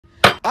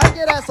I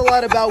get asked a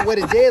lot about what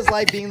a day is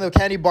like being the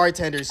candy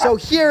bartender, so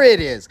here it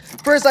is.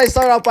 First, I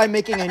start off by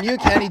making a new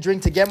candy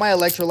drink to get my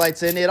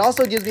electrolytes in. It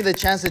also gives me the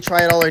chance to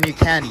try out all our new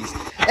candies.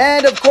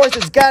 And of course,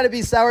 it's gotta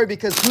be sour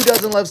because who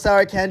doesn't love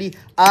sour candy?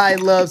 I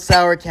love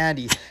sour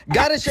candy.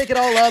 Gotta shake it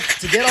all up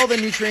to get all the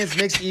nutrients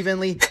mixed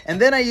evenly. And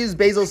then I use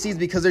basil seeds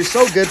because they're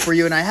so good for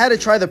you. And I had to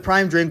try the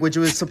prime drink, which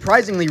was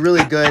surprisingly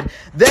really good.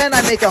 Then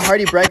I make a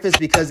hearty breakfast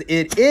because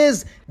it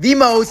is the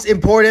most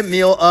important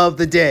meal of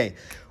the day,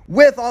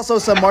 with also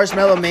some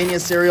Marshmallow Mania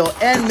cereal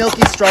and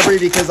Milky Strawberry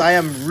because I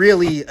am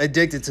really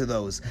addicted to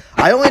those.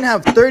 I only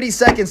have 30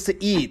 seconds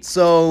to eat,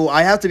 so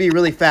I have to be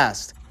really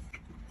fast.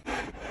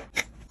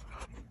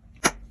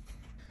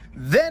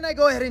 Then I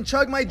go ahead and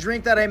chug my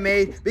drink that I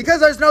made because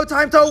there's no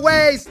time to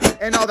waste.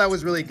 And oh, that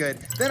was really good.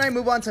 Then I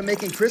move on to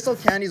making crystal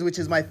candies, which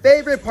is my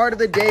favorite part of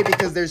the day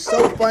because they're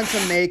so fun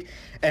to make.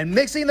 And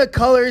mixing the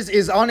colors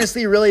is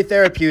honestly really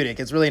therapeutic.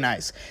 It's really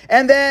nice.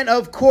 And then,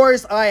 of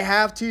course, I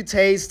have to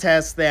taste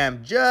test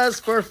them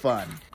just for fun.